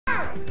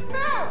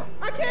No!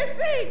 I can't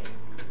see!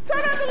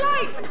 Turn on the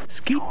light!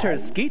 Skeeter,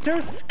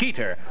 Skeeter,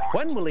 Skeeter.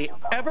 When will he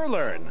ever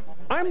learn?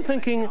 I'm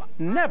thinking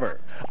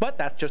never, but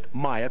that's just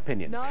my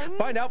opinion.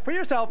 Find out for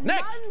yourself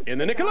next in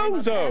the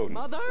Nickelodeon Zone.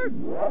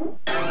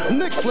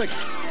 Nickflix,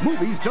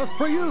 movies just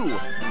for you.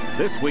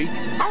 This week,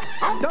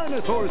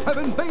 dinosaurs have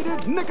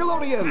invaded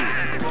Nickelodeon.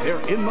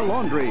 They're in the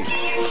laundry.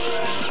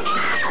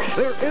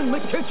 They're in the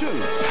kitchen.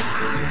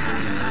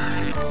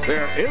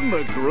 They're in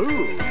the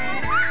groove.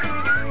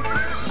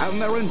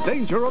 And they're in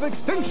danger of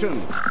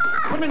extinction.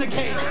 Put them in the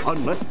cage.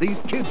 Unless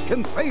these kids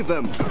can save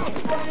them.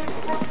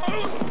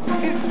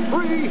 It's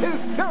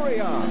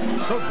pre-hysteria.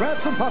 So grab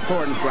some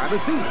popcorn, grab a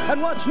seat,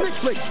 and watch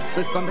Nickflix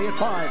this Sunday at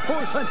 5,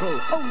 4 Central,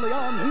 only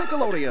on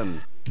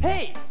Nickelodeon.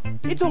 Hey,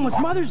 it's almost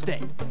Mother's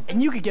Day,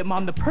 and you could get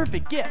Mom the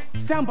perfect gift.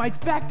 Soundbites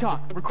Back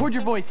Talk. Record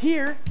your voice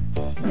here,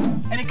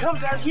 and it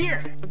comes out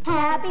here.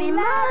 Happy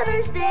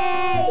Mother's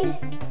Day!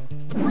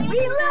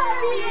 We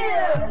love you!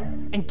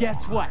 And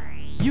guess what?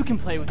 You can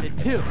play with it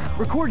too.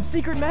 Record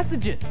secret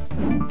messages.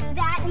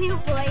 That new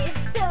boy is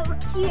so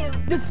cute.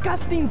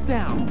 Disgusting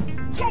sounds.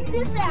 Check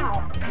this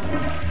out.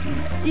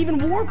 Even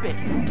warp it.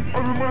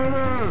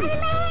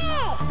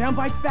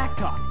 Soundbites Back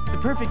Talk. The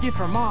perfect gift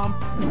for Mom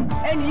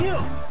and you.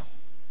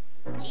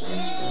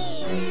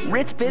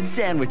 Ritz Bits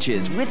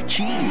sandwiches with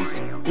cheese.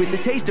 With the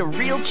taste of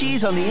real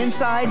cheese on the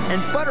inside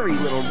and buttery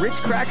little Ritz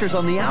crackers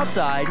on the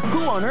outside,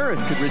 who on earth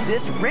could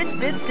resist Ritz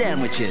Bits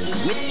sandwiches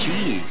with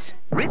cheese?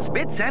 Ritz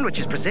Bits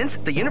Sandwiches presents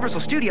the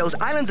Universal Studios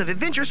Islands of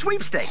Adventure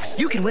Sweepstakes.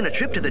 You can win a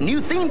trip to the new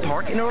theme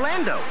park in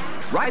Orlando.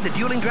 Ride the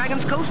Dueling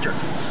Dragons coaster.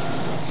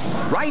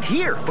 Right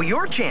here for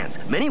your chance.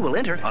 Many will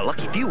enter, a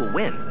lucky few will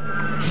win.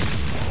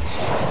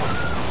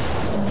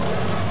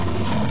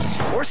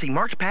 Or see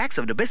marked packs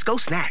of Nabisco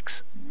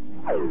snacks.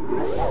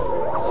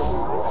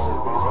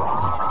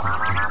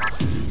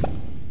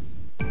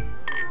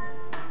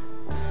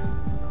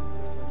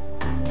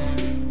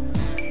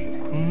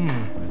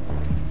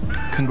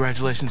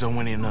 Congratulations on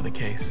winning another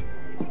case.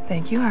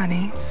 Thank you,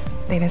 honey.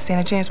 They didn't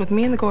stand a chance with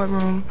me in the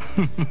courtroom.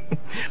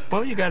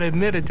 Well, you gotta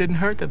admit, it didn't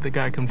hurt that the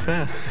guy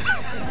confessed.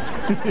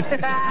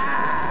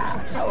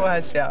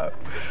 Watch out.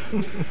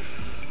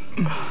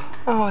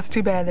 Oh, it's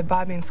too bad that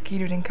Bobby and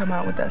Skeeter didn't come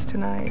out with us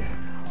tonight.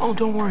 Oh,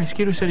 don't worry.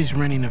 Skeeter said he's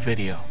renting a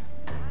video.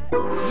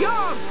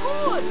 You're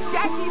good,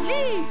 Jackie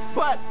Lee,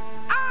 but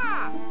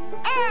I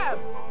am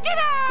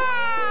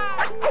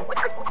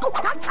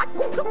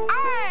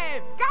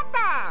I've got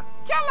the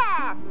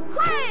killer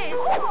queen,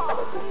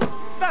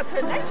 the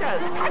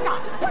tenacious tiger,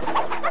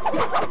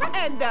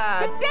 and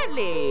the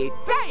deadly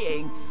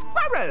flying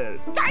squirrel.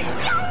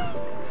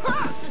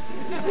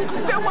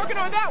 Still working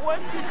on that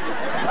one.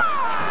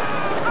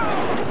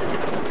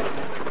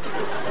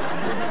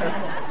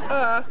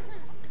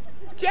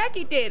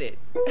 Jackie did it.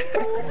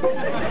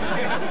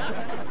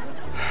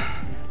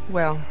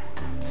 Well,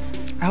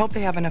 I hope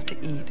they have enough to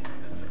eat.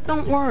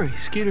 Don't worry.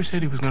 Skeeter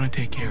said he was gonna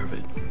take care of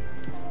it.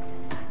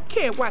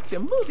 Can't watch a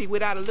movie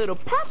without a little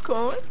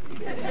popcorn.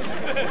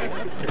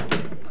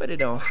 Put it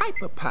on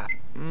Hyper Pop.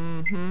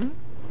 Mm-hmm.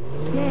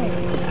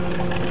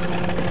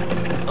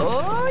 Yeah.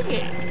 Oh,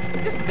 yeah.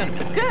 This is gonna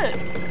be good.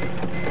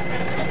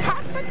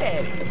 Hot for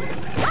daddy.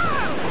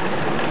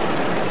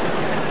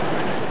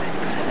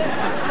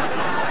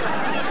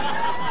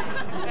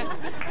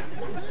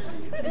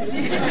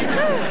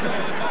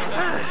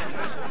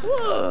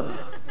 Whoa.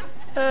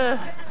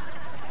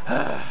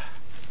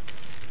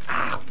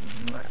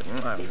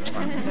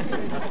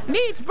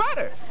 Needs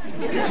butter.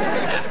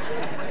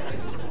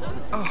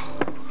 Oh,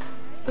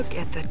 look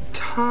at the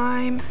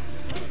time.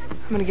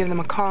 I'm gonna give them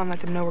a call and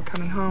let them know we're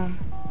coming home.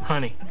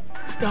 Honey,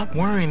 stop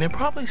worrying. They're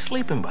probably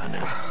sleeping by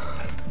now.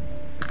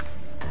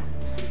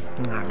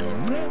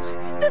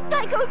 The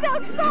psycho's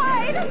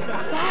outside!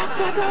 Lock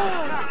the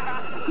doors!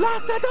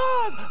 Lock the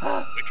doors!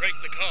 We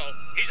traced the call.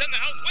 He's in the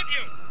house with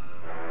you.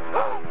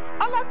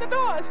 Unlock the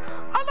doors!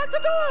 Unlock the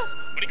doors!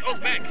 When he calls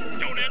back,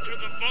 don't answer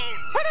the phone.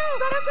 Oh no!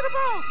 Don't answer the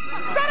phone!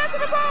 Don't answer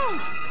the phone!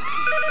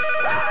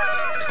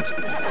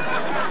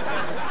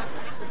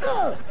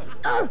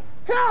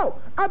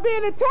 Help! I'm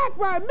being attacked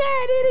by a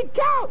man-eating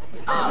cow!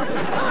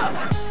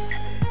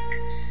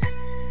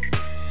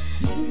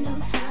 You know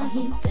how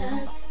he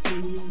does.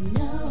 You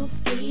know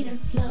Skeeter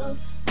flows.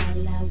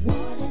 All I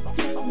wanna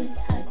do is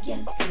hug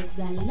you, 'cause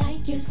I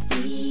like your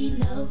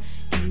stilo.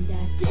 And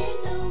I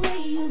dig the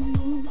way you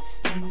move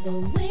and the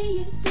way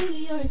you do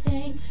your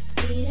thing.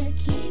 Skeeter,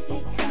 keep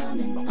it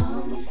coming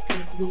on,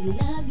 'cause we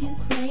love you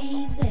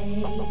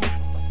crazy.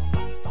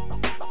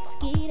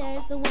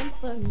 Skeeter's the one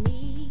for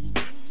me.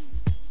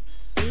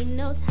 He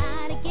knows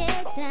how to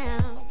get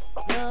down,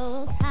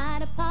 knows how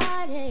to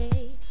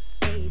party,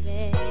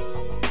 baby.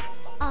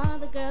 All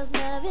the girls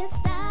love his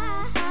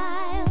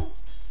style.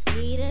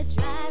 Skeeter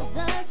drives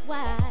us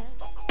wild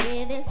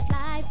with his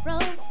fly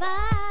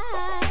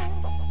profile.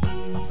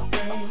 You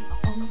stay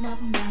on my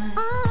mind.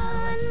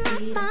 On my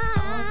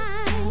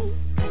mind.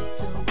 Got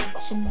to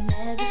watch him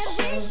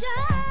every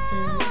show.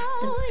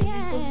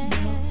 Yeah.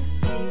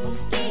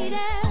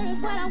 Skeeter is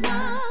what I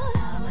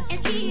want, and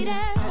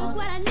Skeeter is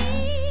what I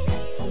need.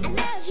 I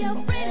love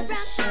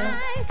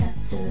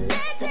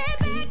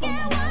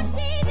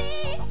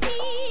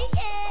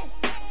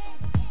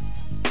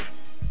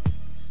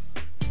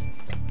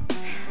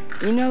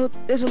You know,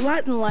 there's a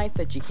lot in life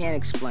that you can't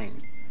explain.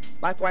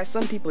 Like why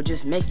some people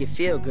just make you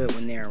feel good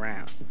when they're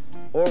around.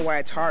 Or why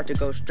it's hard to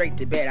go straight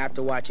to bed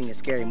after watching a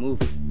scary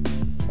movie.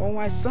 Or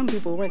why some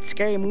people rent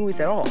scary movies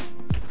at all.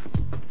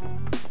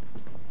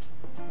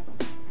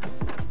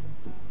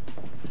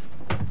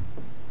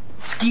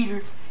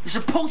 Skeeter, you're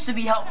supposed to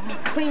be helping me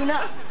clean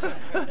up.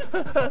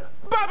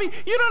 Bobby,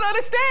 you don't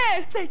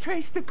understand. They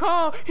traced the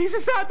call. He's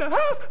inside the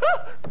house.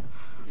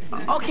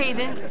 Okay,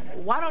 then,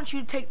 why don't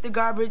you take the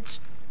garbage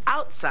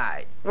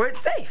outside, where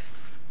it's safe?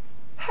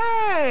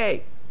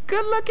 Hey,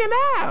 good looking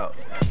out.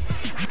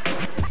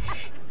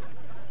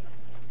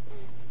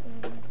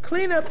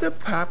 Clean up the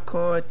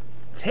popcorn,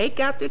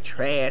 take out the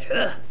trash.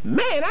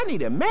 Man, I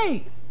need a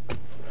maid.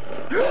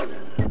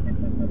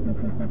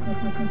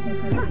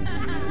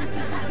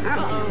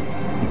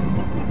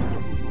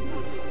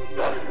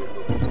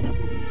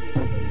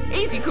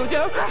 Easy,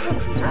 Cujo.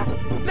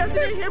 Let's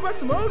hear about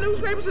some old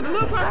newspapers and the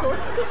little popcorn.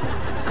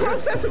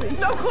 Closed sesame.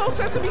 No closed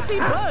sesame seed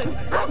bun.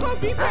 Also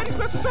beef patty,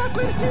 special sauce,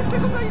 lettuce, cheese,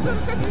 pickles, onions, and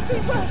sesame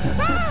seed bun.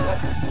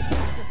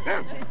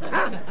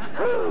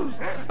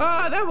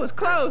 Ah, that was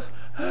close.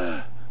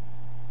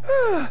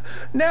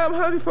 Now I'm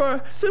hungry for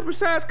a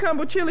supersized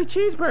combo chili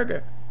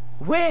cheeseburger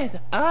with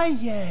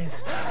onions.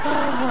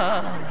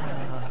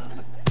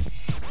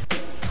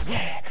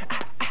 Yeah.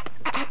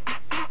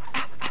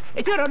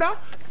 Hey, you don't know?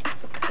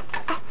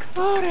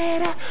 All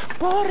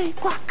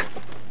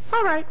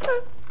right.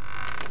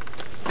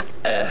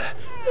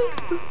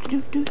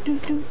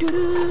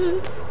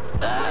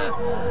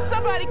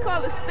 Somebody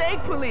call the steak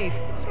police.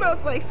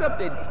 Smells like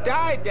something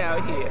died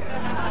down here.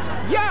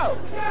 Yo,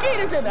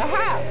 Skeeter's in the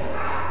house.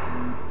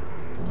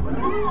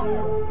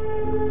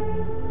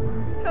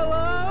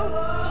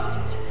 Hello?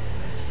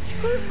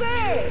 Who's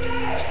there?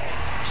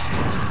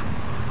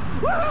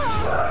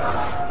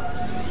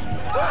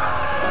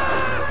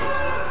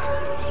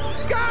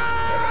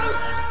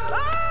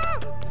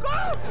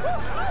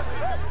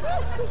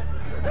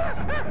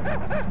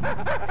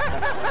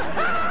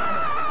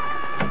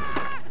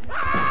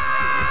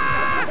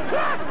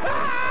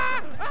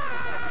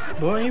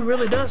 Boy, he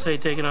really does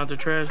hate taking out the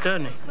trash,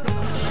 doesn't he?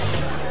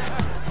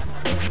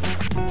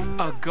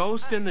 A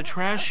ghost in the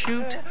trash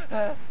chute?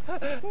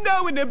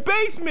 No, in the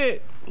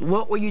basement.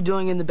 What were you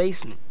doing in the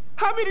basement?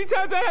 How many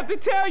times I have to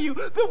tell you?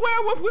 The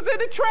werewolf was in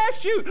the trash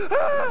chute.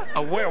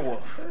 A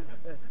werewolf?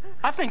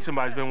 I think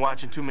somebody's been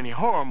watching too many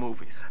horror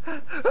movies.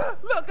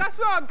 Look, I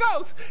saw a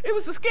ghost. It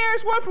was the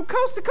scariest one from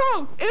coast to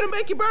coast. It'll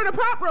make you burn a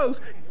pot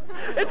roast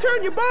and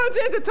turn your buns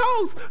into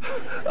toast.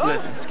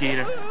 Listen,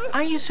 Skeeter,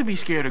 I used to be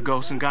scared of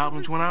ghosts and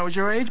goblins when I was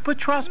your age, but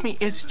trust me,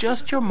 it's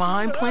just your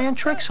mind playing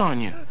tricks on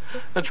you.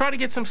 Now try to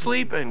get some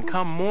sleep, and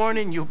come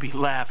morning, you'll be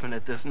laughing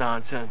at this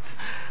nonsense.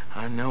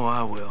 I know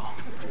I will.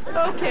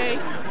 Okay,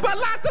 but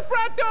lock the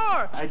front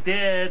door. I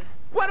did.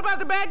 What about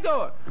the back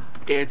door?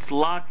 It's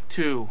locked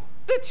too.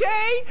 The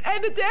chain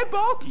and the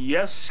deadbolt?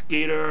 Yes,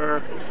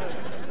 Skeeter.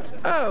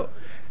 Oh.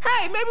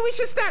 Hey, maybe we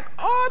should stack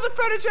all the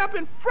furniture up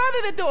in front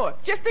of the door,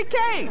 just in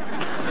case.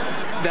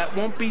 That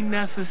won't be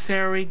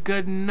necessary.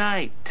 Good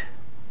night.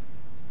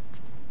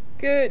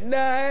 Good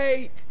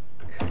night.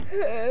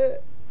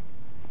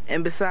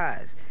 And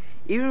besides,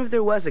 even if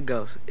there was a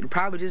ghost, it'd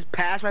probably just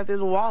pass right through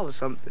the wall or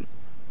something.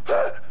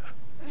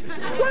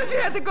 Why'd you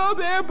have to go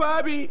there,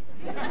 Bobby?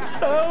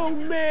 Oh,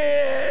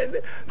 man.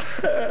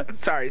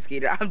 Sorry,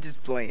 Skeeter. I'm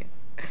just playing.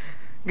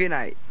 Good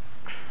night.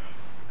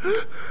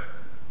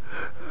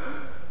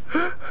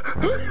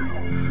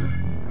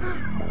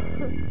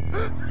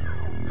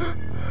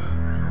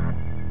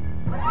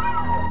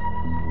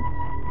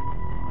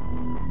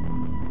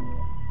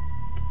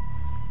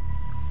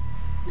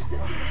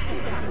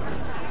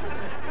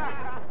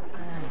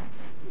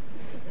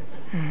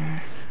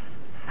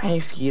 Hey,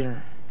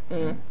 Skeeter.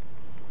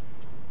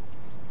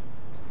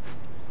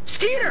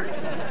 Skeeter!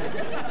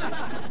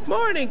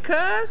 Morning,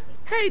 cuz.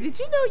 Hey, did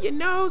you know your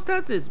nose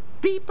does this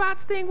beatbox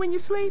thing when you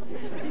sleep?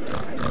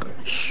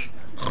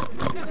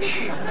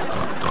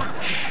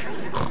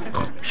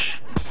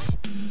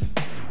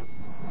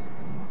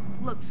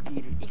 Look,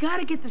 Skeeter, you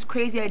gotta get this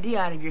crazy idea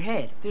out of your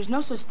head. There's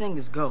no such thing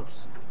as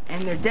ghosts.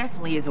 And there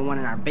definitely isn't one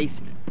in our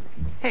basement.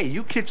 Hey,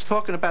 you kids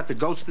talking about the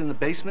ghost in the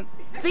basement?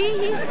 See,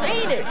 he's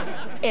seen it.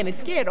 And it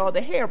scared all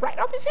the hair right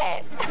off his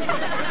head.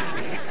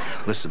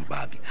 Listen,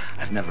 Bobby,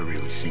 I've never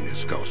really seen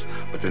this ghost,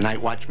 but the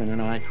night watchman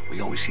and I, we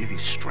always hear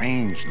these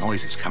strange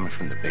noises coming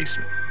from the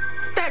basement.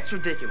 That's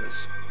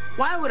ridiculous.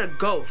 Why would a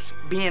ghost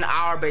be in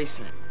our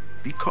basement?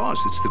 Because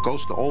it's the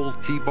ghost of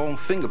old T-Bone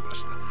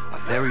Fingerbuster, a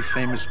very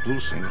famous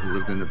blues singer who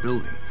lived in the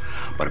building.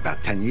 But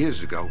about 10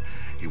 years ago,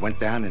 he went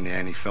down in there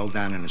and he fell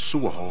down in a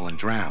sewer hole and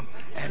drowned.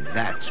 And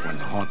that's when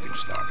the haunting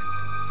started.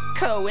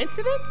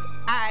 Coincidence?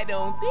 I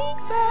don't think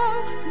so.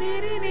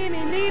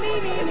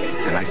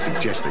 And I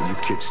suggest that you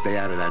kids stay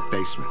out of that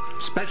basement.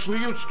 Especially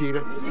you,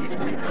 Skeeter.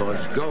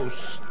 Because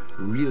ghosts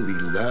really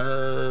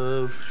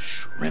love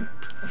shrimp.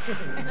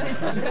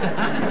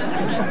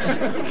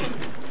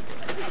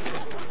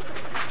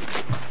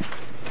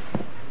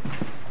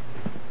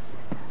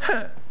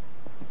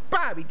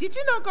 Bobby, did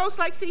you know ghosts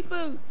like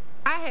seafood?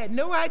 I had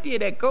no idea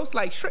that ghosts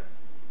like shrimp.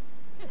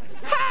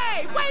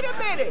 Hey, wait a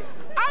minute!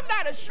 I'm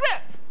not a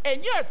shrimp,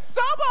 and you're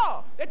so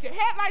bald that your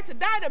headlights are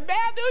dying of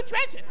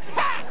malnutrition.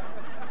 Ha!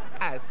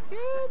 I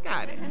still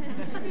got it.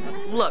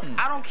 Look,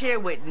 I don't care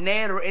what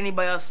Ned or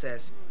anybody else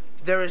says.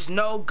 There is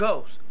no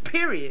ghost,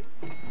 period.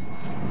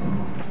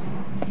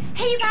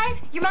 Hey, you guys,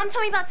 your mom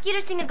told me about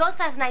Skeeter seeing a ghost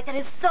last night. That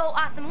is so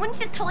awesome. Wouldn't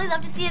you just totally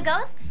love to see a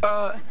ghost?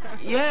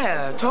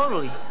 Yeah,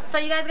 totally. So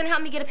you guys gonna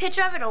help me get a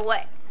picture of it or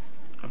what?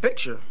 A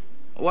picture?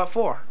 What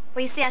for?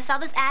 Well, you see, I saw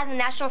this ad in the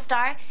National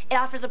Star. It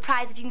offers a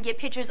prize if you can get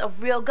pictures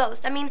of real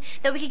ghosts. I mean,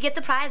 that we could get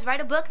the prize,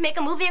 write a book, make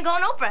a movie, and go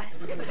on Oprah.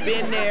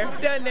 Been there,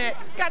 done that.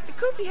 Got the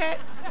kooky hat.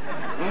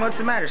 What's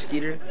the matter,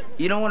 Skeeter?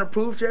 You don't want to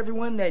prove to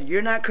everyone that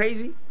you're not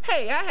crazy?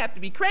 Hey, I have to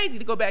be crazy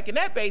to go back in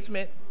that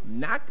basement.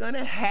 Not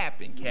gonna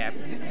happen,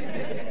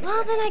 Captain.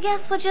 Well, then I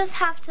guess we'll just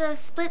have to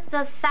split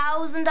the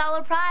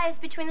 $1,000 prize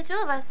between the two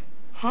of us.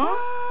 Huh?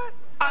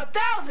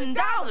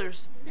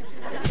 $1,000?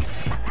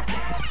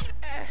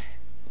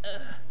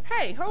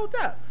 Hey, hold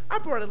up. I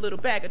brought a little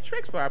bag of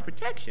tricks for our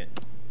protection.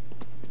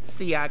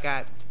 See, I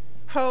got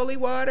holy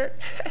water,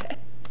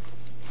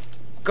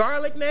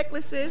 garlic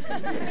necklaces,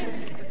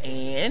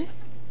 and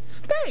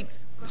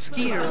steaks.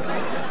 Skeeter,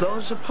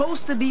 those are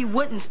supposed to be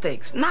wooden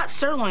steaks, not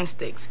sirloin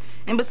steaks.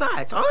 And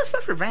besides, all this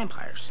stuff for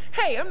vampires.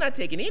 Hey, I'm not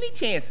taking any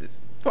chances.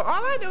 For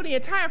all I know, the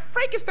entire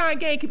Frankenstein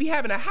gang could be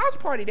having a house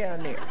party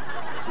down there.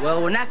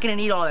 Well, we're not gonna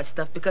need all that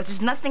stuff because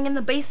there's nothing in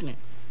the basement.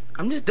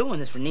 I'm just doing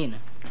this for Nina.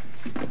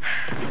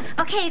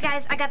 Okay, you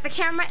guys, I got the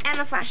camera and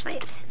the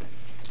flashlight.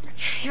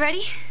 You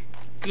ready?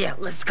 Yeah,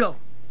 let's go.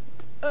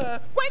 Wait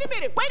a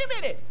minute.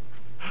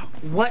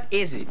 What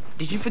is it?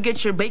 Did you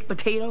forget your baked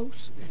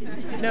potatoes?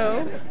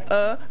 No,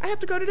 I have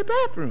to go to the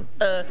bathroom.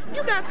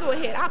 You guys go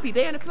ahead. I'll be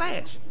there in a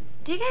flash.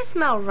 Do you guys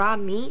smell raw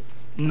meat?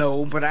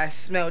 No, but I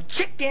smell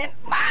chicken.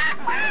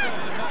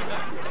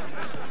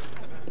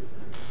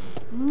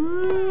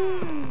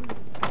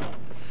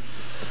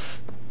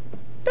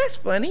 That's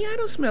funny. I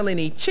don't smell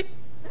any chicken.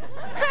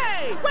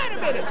 Hey, wait a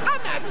minute.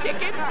 I'm not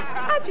chicken.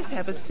 I just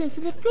have a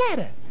sensitive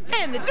bladder.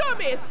 And the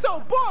doorman is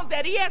so bald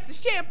that he has to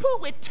shampoo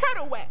with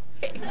turtle wax.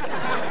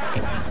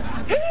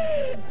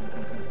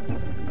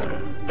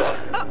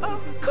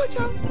 Uh-oh,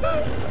 Cujo.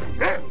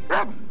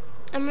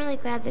 I'm really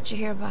glad that you're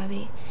here,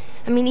 Bobby.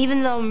 I mean,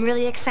 even though I'm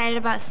really excited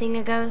about seeing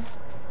a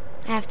ghost,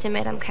 I have to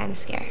admit I'm kind of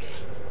scared.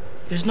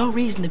 There's no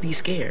reason to be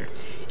scared.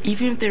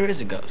 Even if there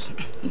is a ghost,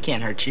 it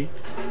can't hurt you.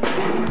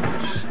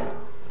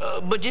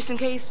 But just in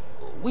case,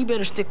 we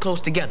better stick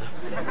close together.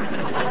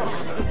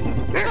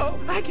 Oh,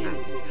 I get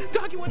it.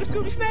 Dog, you want a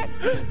Scooby snack?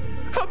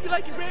 Hope you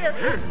like it rare.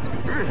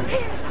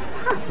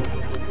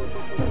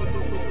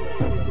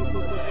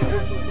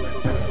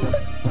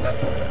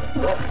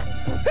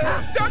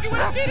 Dog, you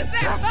want a skeeter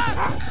snack?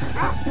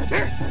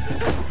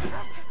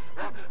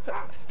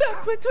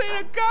 Stuck between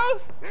a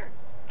ghost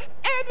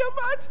and a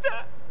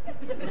monster.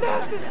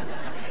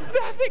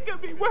 Nothing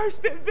could be worse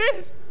than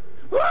this.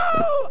 Woo!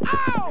 Ow!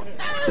 Ow!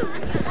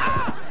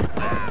 Ow!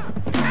 Ow!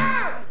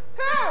 Ow!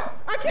 Help!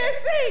 I can't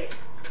see!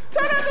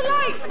 Turn on the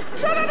lights!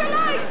 Turn on the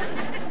lights!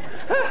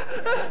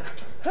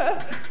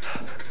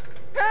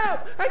 Help!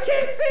 I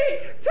can't see!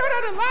 Turn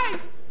on the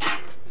lights!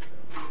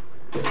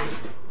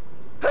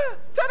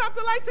 Turn off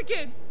the lights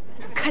again!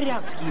 Cut it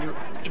out, Skeeter.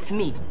 It's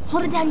me.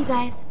 Hold it down, you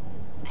guys.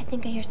 I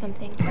think I hear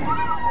something.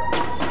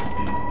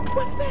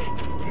 What's that?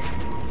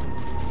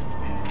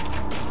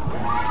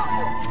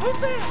 Who's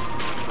there?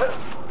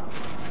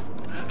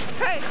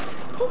 Hey,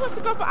 who wants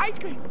to go for ice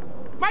cream?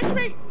 My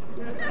treat!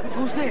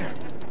 Who's there?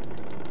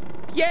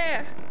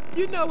 Yeah,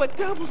 you know a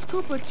double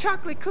scoop of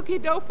chocolate cookie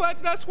dough fudge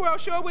nut swirl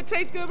sure would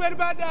taste good right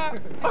about now.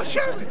 Oh,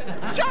 Sherman!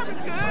 Sherman's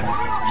good!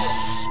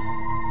 Shh!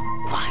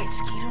 Quiet,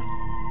 Skeeter.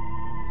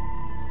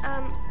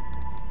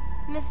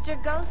 Mr.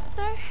 Ghost,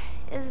 sir?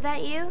 Is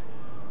that you?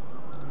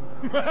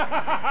 I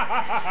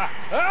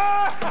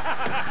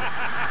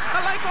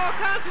like all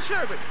kinds of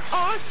sherbet.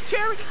 Orange,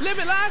 cherry,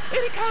 lemon, lime,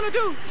 any kind of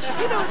do.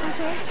 You know what they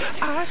say.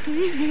 I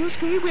scream, you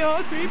scream, we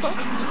all scream.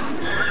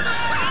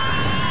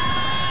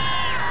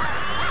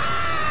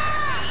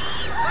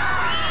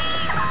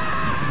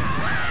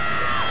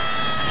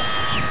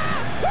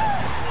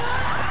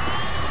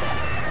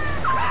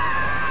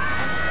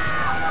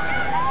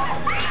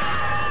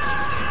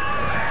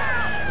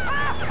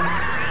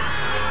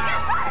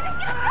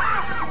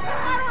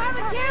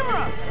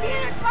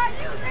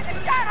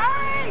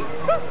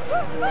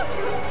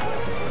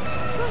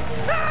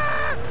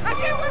 I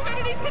can't work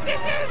under these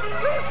conditions!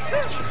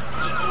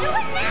 Do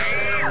it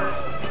now!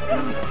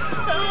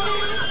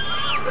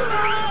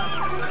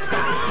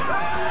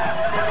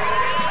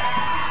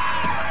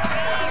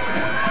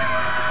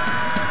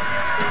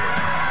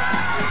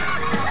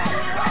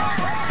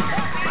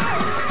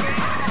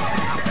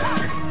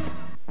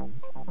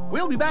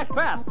 We'll be back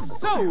fast,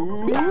 so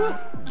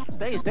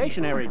stay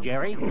stationary,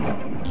 Jerry.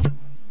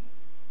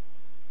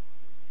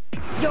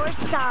 Your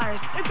stars.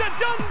 It's a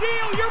done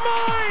deal! You're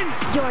mine!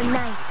 Your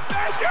night.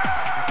 Thank you!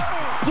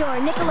 Your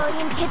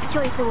Nickelodeon Kids'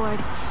 Choice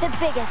Awards. The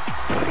biggest,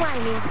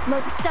 slimiest,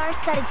 most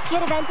star-studded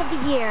kid event of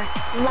the year.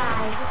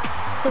 Live.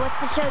 So what's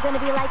the show going to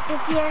be like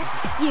this year?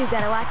 You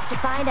gotta watch to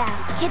find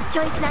out. Kids'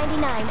 Choice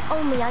 99,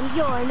 only on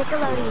your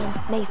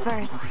Nickelodeon, May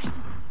 1st.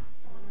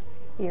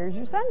 Here's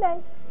your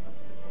sundae.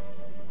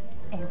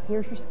 And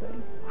here's your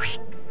spoon.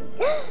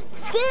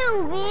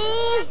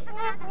 Scooby!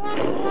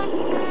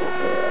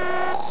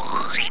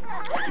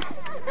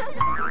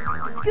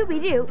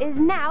 Scooby-Doo is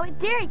now at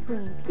Dairy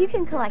Queen. You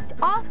can collect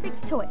all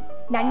 6 toys,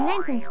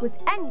 99 cents with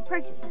any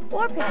purchase,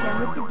 or pick them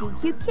with the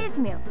DQ Kids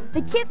Meal.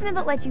 The Kids Meal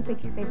that lets you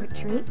pick your favorite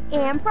treat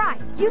and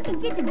prize. You can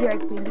get to Dairy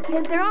Queen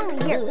because they're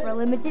only here for a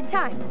limited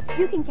time.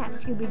 You can catch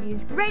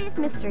Scooby-Doo's greatest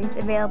mysteries,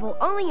 available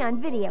only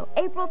on video,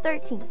 April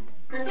 13th.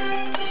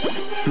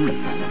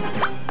 3.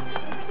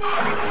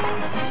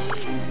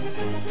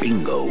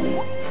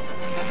 Bingo.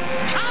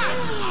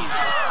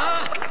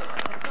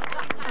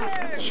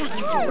 Chester,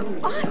 you're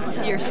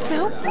awesome. You're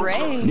so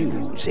brave.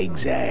 New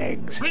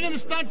zigzags. Bring in the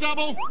stunt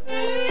double.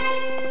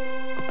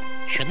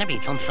 Shouldn't there be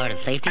some sort of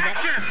safety net?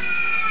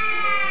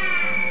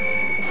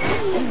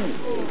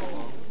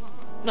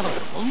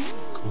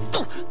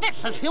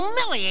 This is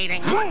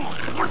humiliating.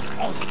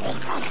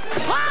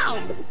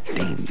 Wow!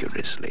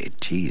 Dangerously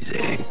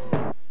cheesy.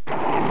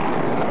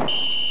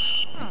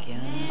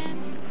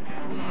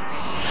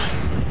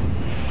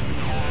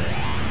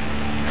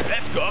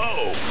 Let's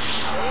go.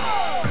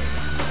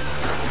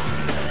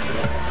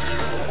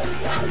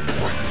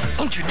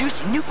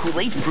 Introducing new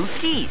Kool-Aid Fruit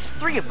Teas.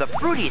 3 of the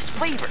fruitiest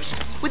flavors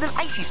with an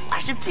icy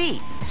splash of tea.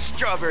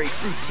 Strawberry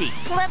Fruit Tea,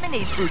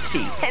 Lemonade Fruit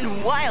Tea,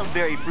 and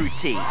Wildberry Fruit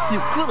Tea.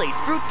 New Kool-Aid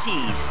Fruit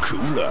Teas.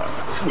 Cooler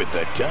with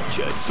a touch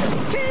of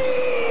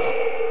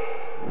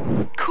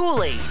tea.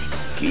 Kool-Aid.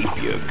 Keep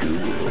you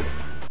cool.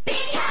 Big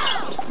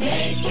help!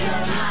 Make your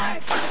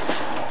heart.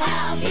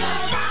 Help your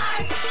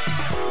heart.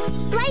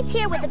 Blythe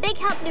here with a Big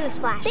Help News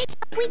Flash. Big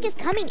Help Week is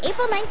coming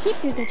April 19th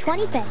through the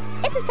 25th.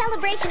 It's a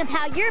celebration of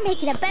how you're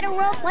making a better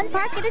world one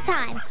park at a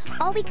time.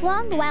 All week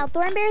long, the Wild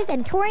Thornberrys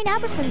and Tori and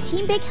Albert from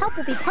Team Big Help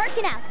will be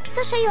parking out.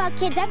 They'll show you how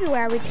kids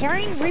everywhere are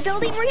repairing,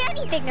 rebuilding, or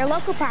anything their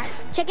local parks.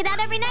 Check it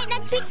out every night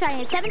next week starting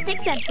at 7,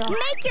 6 Central.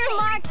 Make your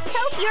mark,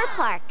 help your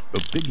park.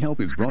 The Big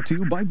Help is brought to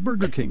you by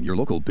Burger King, your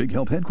local Big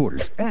Help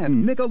headquarters,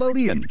 and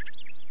Nickelodeon.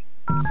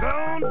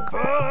 Zone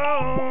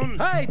phone!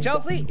 Hi,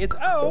 Chelsea, it's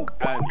O,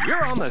 and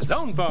you're on the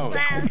zone phone.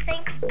 Wow,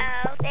 thanks, O.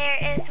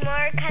 There is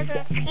more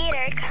Cousin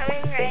Skeeter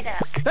coming right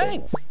up.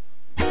 Thanks.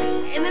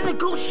 And then the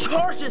ghost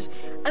charged us,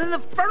 and then the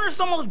furnace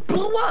almost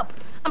blew up.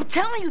 I'm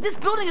telling you, this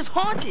building is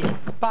haunted.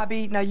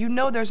 Bobby, now you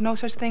know there's no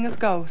such thing as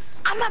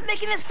ghosts. I'm not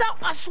making this up,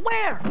 I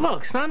swear.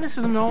 Look, son, this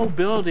is an old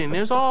building.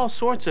 There's all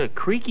sorts of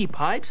creaky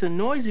pipes and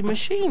noisy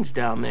machines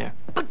down there.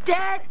 But,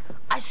 Dad,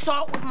 I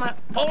saw it with my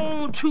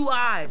own 2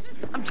 eyes.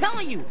 I'm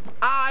telling you,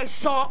 I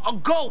saw a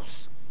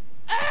ghost.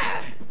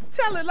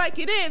 Tell it like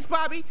it is,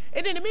 Bobby.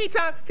 And in the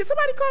meantime, can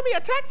somebody call me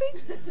a taxi?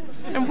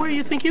 And where do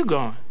you think you're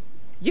going?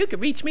 You can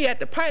reach me at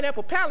the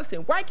Pineapple Palace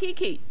in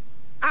Waikiki.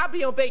 I'll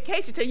be on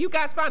vacation till you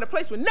guys find a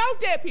place with no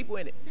dead people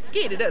in it.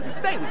 Skeeter doesn't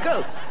stay with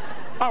ghosts.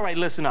 All right,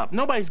 listen up.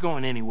 Nobody's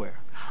going anywhere.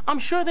 I'm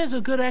sure there's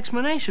a good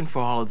explanation for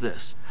all of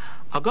this.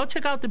 I'll go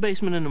check out the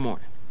basement in the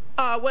morning.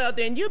 Well,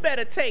 then you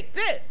better take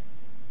this.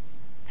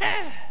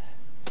 I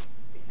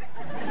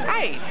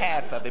ate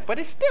half of it, but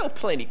it's still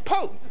plenty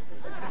potent.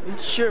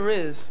 It sure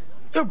is.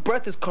 Your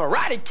breath is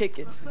karate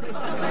kicking.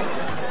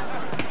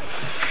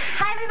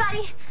 Hi,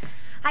 everybody.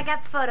 I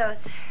got the photos.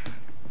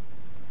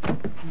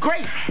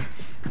 Great.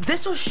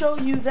 This'll show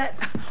you that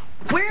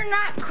we're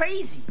not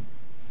crazy.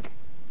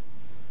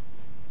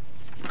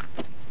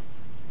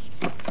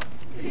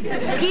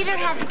 Skeeter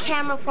had the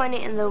camera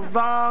pointed in the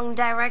wrong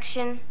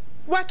direction.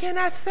 What can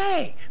I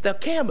say? The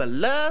camera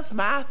loves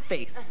my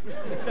face.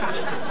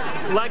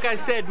 Like I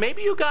said,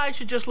 maybe you guys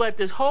should just let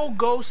this whole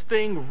ghost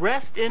thing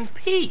rest in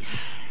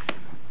peace.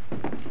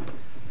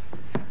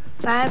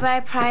 Bye-bye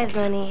prize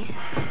money.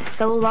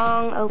 So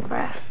long,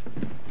 Oprah.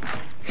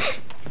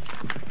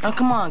 Now,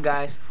 come on,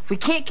 guys. We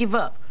can't give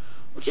up.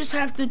 We'll just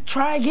have to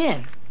try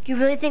again. You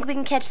really think we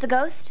can catch the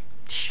ghost?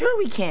 Sure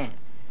we can.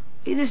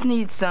 We just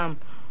need some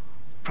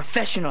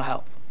professional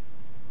help.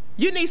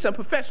 You need some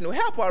professional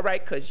help, all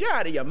right, because you're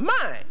out of your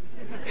mind.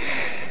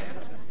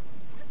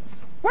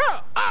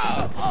 Well,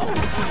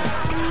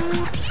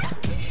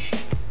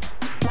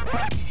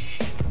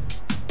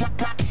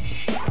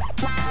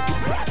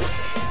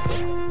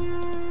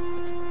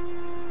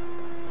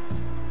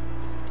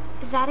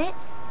 Is that it?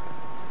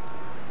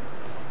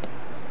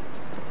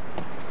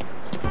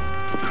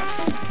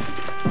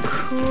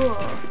 Cool.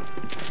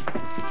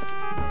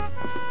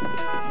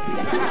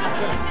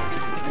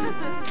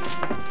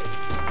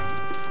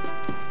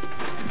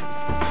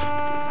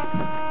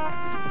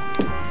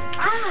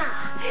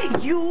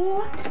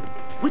 You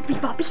with me,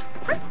 Bobby?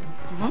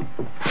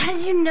 How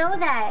did you know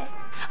that?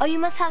 Oh, you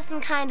must have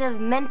some kind of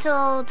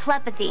mental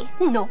telepathy.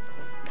 No,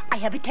 I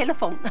have a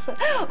telephone.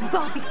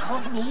 Bobby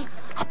called me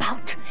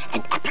about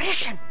an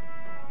apparition.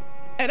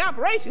 An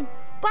operation?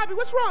 Bobby,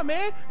 what's wrong,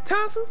 man?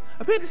 Tonsils?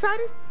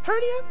 Appendicitis?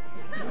 Hernia?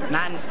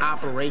 Not an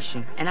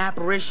operation. An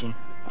apparition.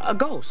 A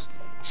ghost.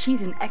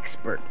 She's an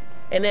expert.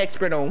 An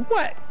expert on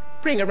what?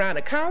 Bring around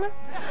a collar?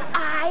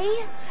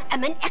 I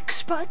am an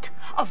expert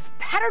of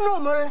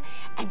paranormal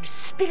and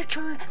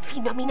spiritual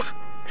phenomena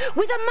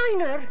with a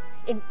minor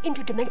in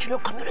interdimensional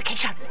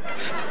communication.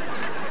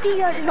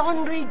 Your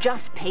laundry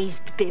just pays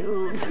the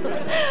bills.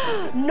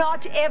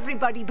 Not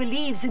everybody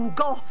believes in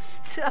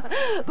ghosts,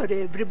 but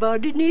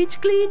everybody needs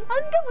clean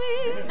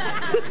underwear.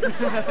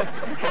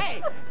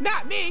 Hey,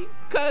 not me,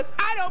 because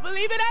I don't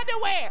believe in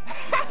underwear.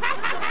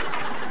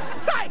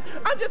 Psych,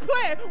 I'm just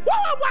playing.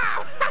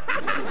 Wow.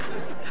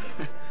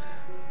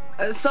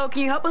 So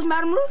can you help us,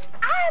 Madam Ruth?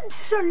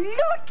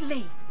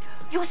 Absolutely.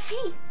 You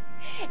see,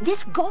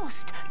 this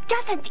ghost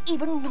doesn't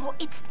even know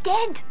it's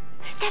dead.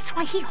 That's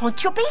why he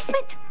haunts your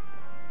basement.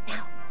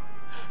 Now,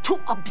 to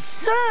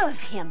observe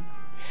him,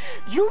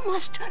 you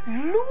must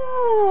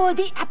lure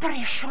the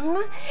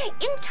apparition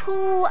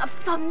into a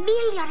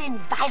familiar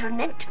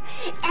environment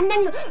and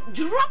then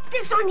drop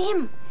this on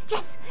him.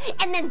 Yes,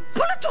 and then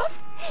pull it off,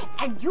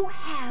 and you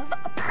have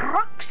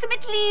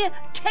approximately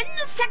 10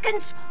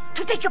 seconds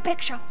to take your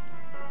picture.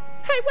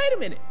 Hey, wait a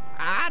minute.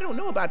 I don't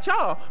know about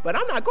y'all, but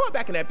I'm not going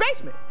back in that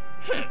basement.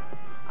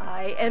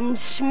 I am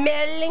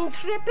smelling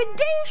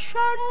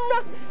trepidation.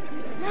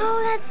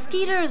 No, that's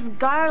Skeeter's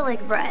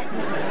garlic bread.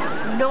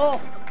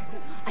 No,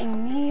 I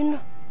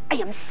mean, I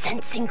am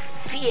sensing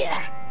fear.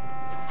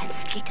 And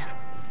Skeeter,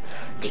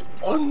 the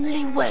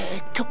only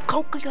way to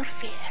conquer your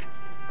fear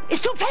is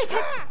to face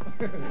it.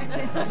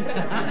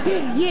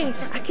 Yeah,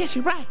 I guess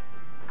you're right.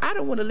 I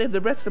don't want to live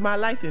the rest of my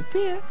life in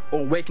fear.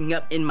 Or waking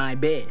up in my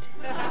bed.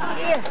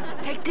 Here,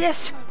 take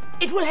this.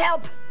 It will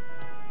help.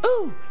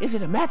 Ooh, is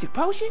it a magic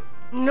potion?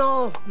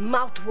 No,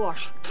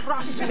 mouthwash.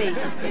 Trust me,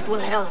 it will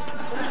help.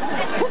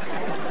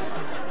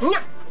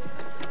 Now,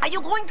 are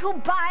you going to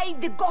buy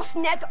the ghost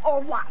net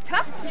or what,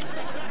 huh?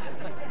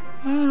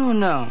 I don't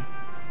know.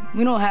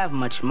 We don't have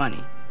much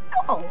money.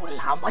 Oh, well,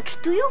 how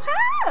much do you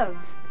have?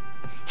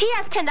 He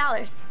has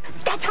 $10.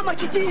 That's how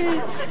much it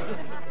is.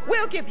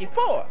 We'll give you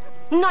 4.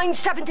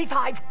 $9.75.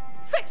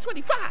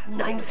 $6.25.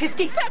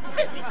 $9.50.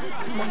 $7.50.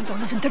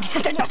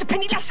 $9.30, and not a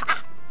penny less.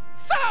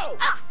 So,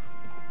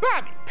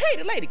 Bobby, pay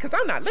the lady, because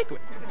I'm not liquid.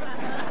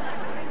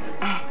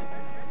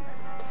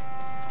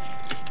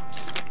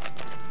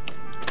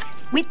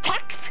 With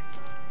tax,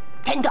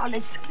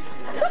 $10.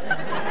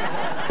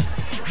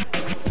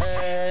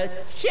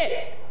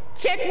 Check.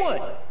 Check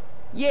 1.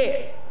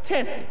 Yeah,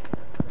 testing.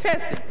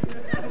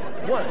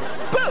 1.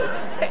 Boom.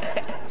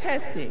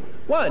 Testing.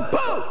 1.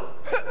 Boom.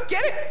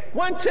 Get it?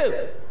 1,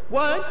 2.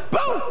 1.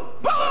 Boom.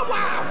 Boom.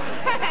 Wow.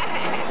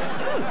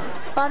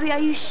 Bobby, are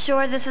you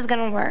sure this is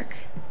gonna work?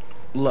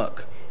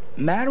 Look,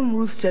 Madam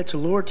Ruth said to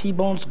lure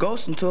T-Bone's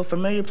ghost into a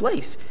familiar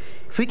place.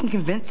 If we can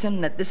convince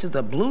him that this is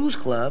a blues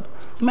club,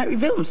 he might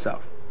reveal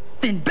himself.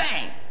 Then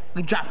bang!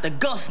 We drop the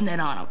ghost net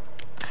on him.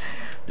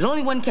 There's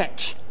only one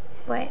catch.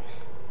 What?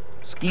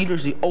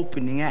 Skeeter's the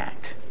opening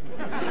act.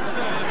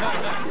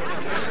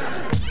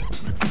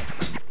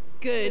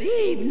 Good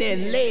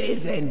evening,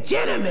 ladies and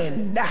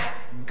gentlemen.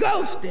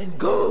 Ghosts and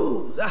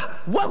ghouls.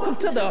 Welcome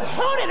to the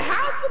Haunted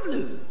House of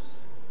Blues.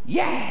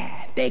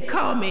 Yeah, they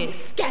call me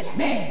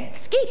Scatman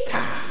Skeeter.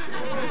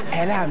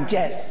 And I'm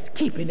just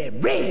keeping it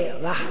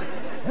real.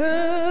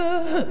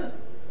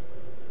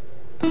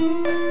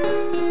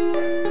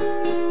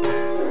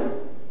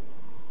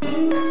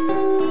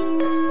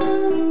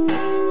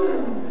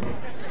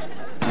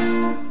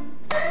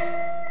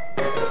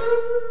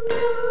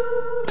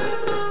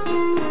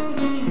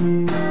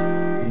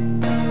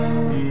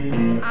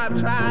 I'm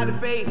trying to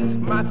face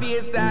my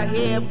fears down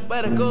here,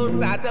 but a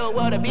ghost I don't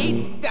want to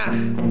meet.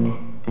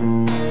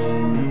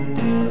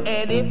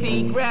 And if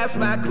he grabs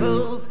my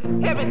clothes,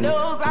 heaven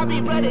knows I'll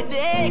be running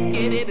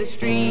naked in the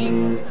street.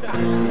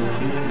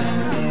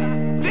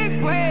 This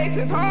place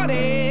is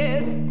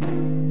haunted.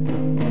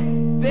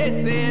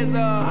 This is a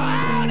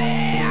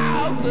haunted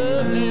house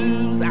of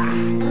blues.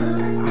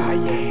 Oh,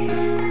 yeah.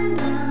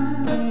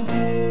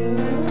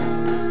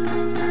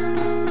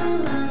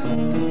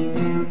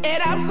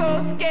 And I'm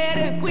so scared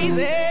and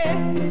queasy,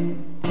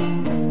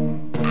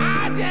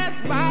 I just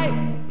might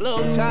blow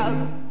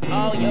chunks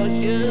on your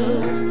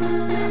shoes.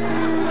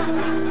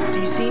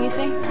 See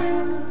anything?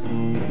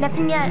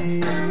 Nothing yet.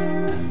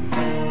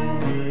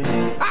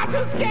 I'm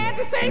too scared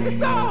to sing the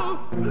song.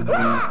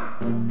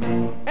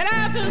 And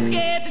I'm too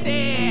scared to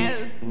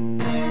dance.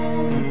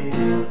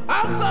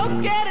 I'm so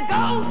scared of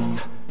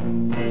ghosts.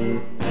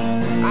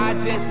 I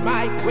just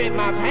might quit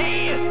my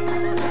pants.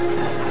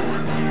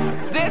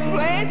 This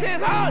place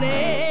is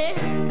haunted.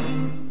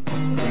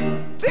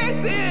 This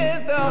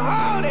is the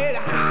haunted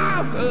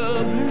house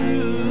of blues.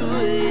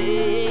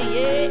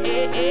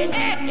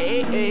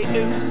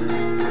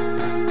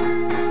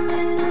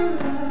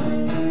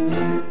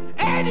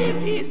 And if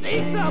he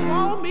sneaks up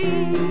on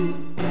me,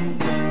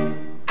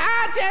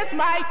 I just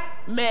might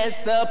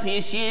mess up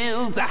his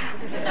shoes.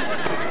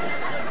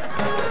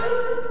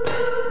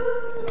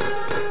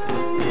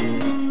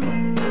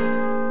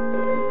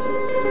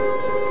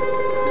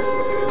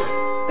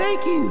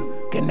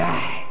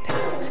 Denied.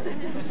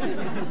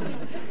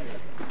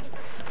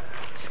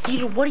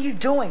 Skeeter, what are you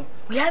doing?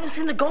 We haven't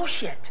seen the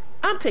ghost yet.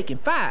 I'm taking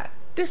 5.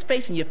 This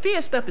facing your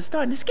fear stuff is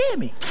starting to scare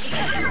me.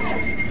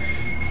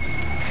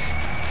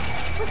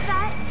 What's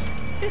that?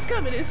 It's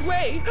coming this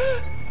way.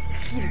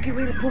 Skeeter, get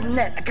ready to pull the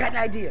net. I got an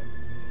idea.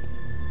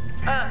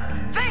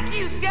 Thank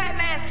you,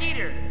 Scatman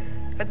Skeeter.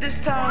 At this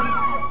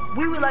time,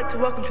 we would like to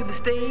welcome to the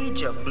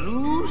stage a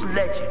blues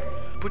legend.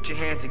 Put your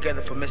hands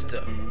together for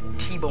Mr.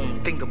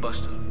 T-Bone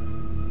Fingerbuster.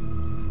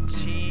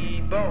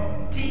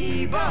 T-Bone,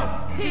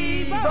 T-Bone,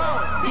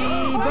 T-Bone,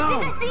 T-Bone.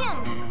 Didn't see him.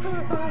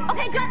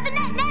 Okay, drop the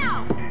net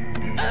now.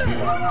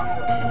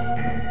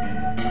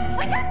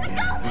 We got the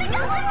ghost! We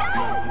got the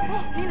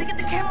ghost! Nina, get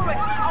the camera ready.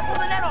 I'll pull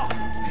the net off.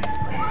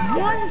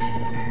 1,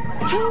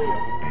 2,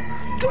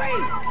 3.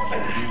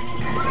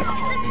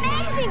 It's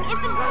amazing!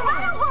 It's incredible!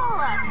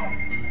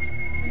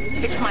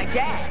 It's my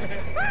dad.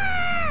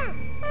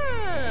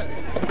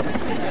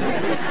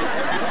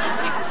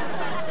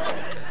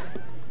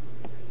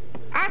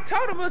 I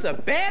told him it was a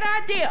bad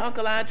idea,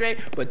 Uncle Andre,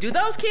 but do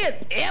those kids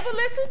ever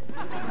listen?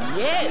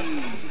 Yes.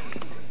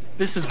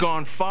 This has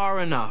gone far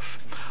enough.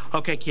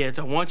 Okay, kids,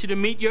 I want you to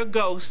meet your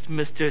ghost,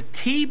 Mr.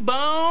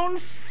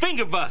 T-Bone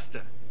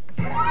Fingerbuster.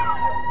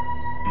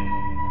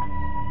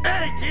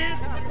 Hey, kid!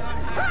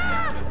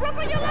 Run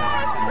for your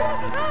life!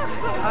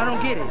 I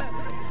don't get it.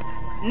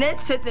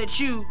 Ned said that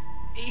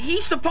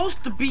he's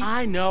supposed to be...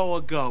 I know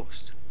a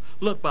ghost.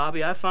 Look,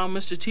 Bobby, I found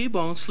Mr.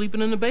 T-Bone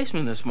sleeping in the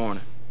basement this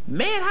morning.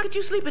 Man, how could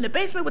you sleep in the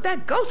basement with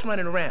that ghost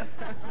running around?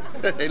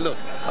 Hey, look,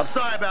 I'm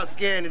sorry about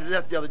scaring you to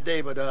death the other day,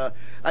 but I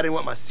didn't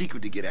want my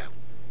secret to get out.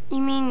 You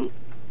mean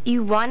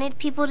you wanted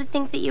people to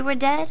think that you were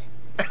dead?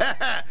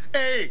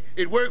 Hey,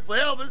 it worked for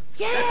Elvis.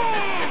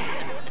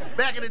 Yeah!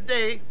 Back in the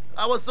day,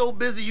 I was so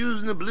busy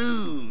using the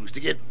blues to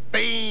get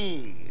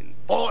fame and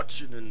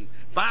fortune and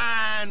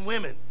fine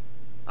women.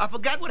 I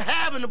forgot what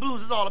having the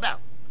blues is all about.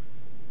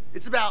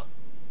 It's about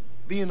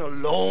being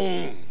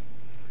alone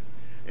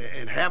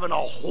and having a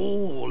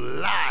whole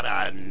lot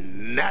of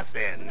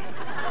nothing.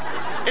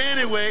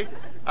 Anyway,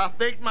 I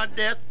faked my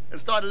death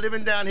and started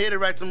living down here to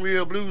write some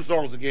real blues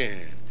songs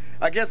again.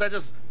 I guess I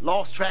just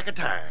lost track of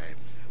time.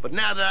 But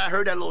now that I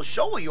heard that little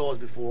show of yours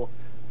before,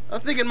 I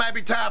think it might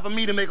be time for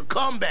me to make a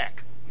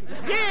comeback.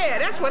 Yeah,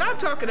 that's what I'm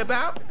talking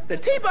about. The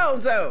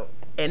T-Bone Zone.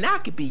 And I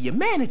could be your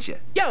manager.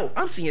 Yo,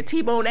 I'm seeing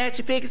T-Bone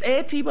action figures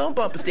and T-Bone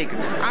bumper stickers.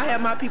 I have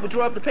my people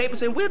draw up the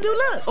papers and we'll do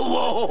lunch.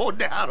 Whoa,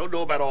 now I don't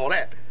know about all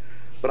that.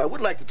 But I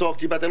would like to talk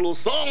to you about that little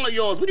song of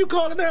yours. What do you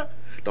call it now?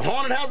 The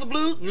Haunted House of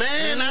Blues?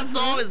 Man, that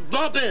song is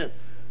bumping.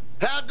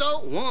 How it go?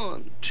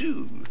 1,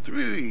 2,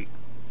 3.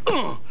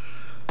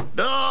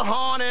 The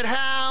haunted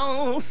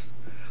house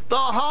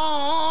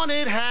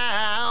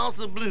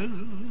of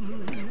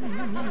blues.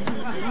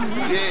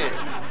 Yeah.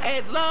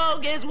 As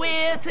long as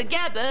we're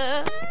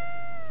together,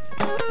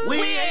 we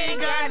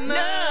ain't got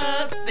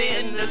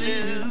nothing to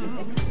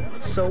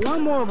lose. So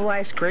one more of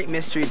life's great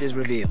mysteries is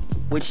revealed,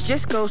 which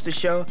just goes to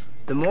show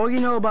the more you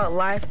know about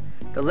life,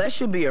 the less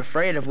you'll be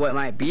afraid of what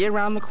might be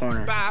around the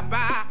corner. Bye,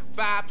 bye,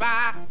 bye,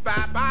 bye,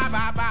 bye, bye,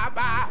 bye, bye,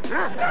 bye.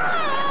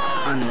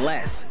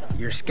 Unless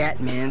you're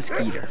Scatman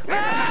Skeeter.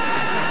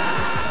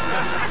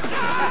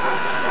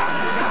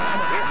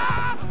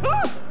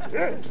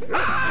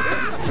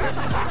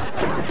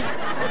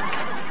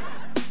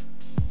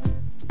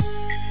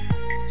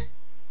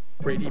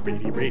 Brady,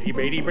 Brady, Brady,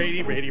 Brady,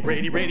 Brady, Brady,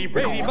 Brady, Brady,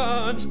 Brady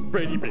Bunch.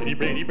 Brady, Brady,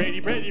 Brady, Brady,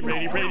 Brady,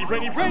 Brady, Brady,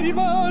 Brady, Brady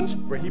Bunch.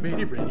 Brady,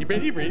 Brady, Brady,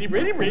 Brady, Brady,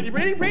 Brady, Brady, Brady,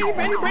 Brady,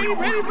 Brady, Brady,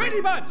 Brady,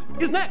 Brady Bunch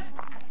is next